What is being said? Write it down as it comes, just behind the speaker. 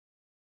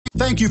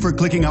Thank you for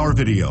clicking our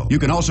video. You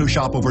can also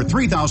shop over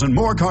 3,000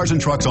 more cars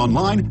and trucks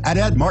online at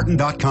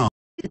edmartin.com.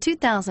 The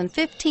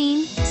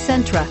 2015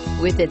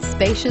 Sentra. With its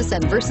spacious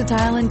and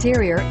versatile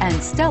interior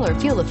and stellar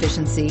fuel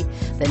efficiency,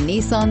 the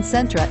Nissan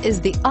Sentra is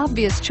the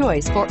obvious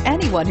choice for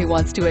anyone who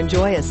wants to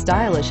enjoy a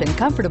stylish and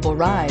comfortable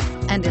ride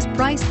and is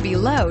priced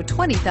below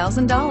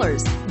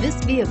 $20,000. This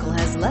vehicle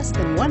has less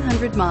than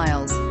 100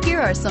 miles. Here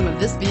are some of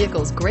this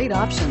vehicle's great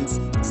options: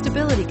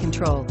 stability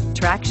control,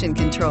 traction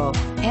control,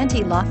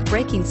 anti-lock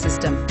braking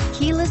system,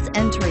 keyless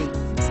entry,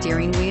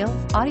 steering wheel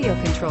audio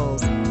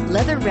controls,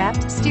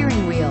 leather-wrapped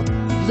steering wheel,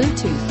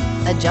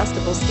 Bluetooth,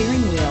 adjustable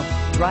steering wheel,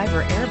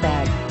 driver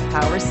airbag,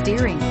 power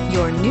steering.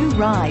 Your new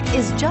ride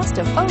is just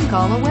a phone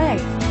call away.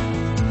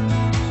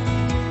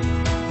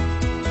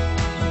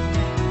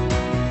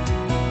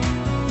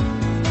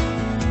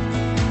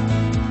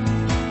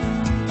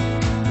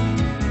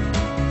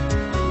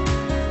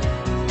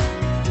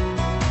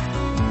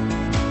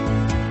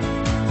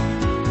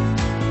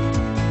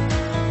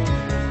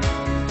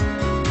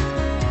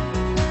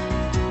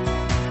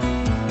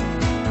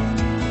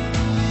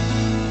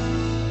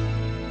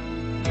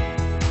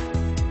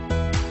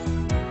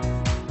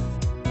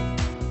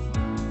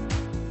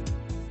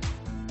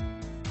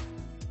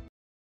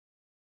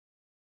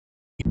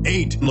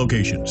 Eight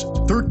locations,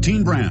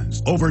 13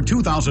 brands, over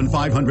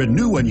 2,500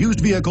 new and used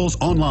vehicles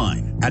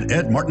online at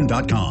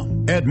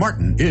edmartin.com. Ed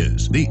Martin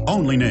is the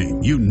only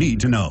name you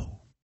need to know.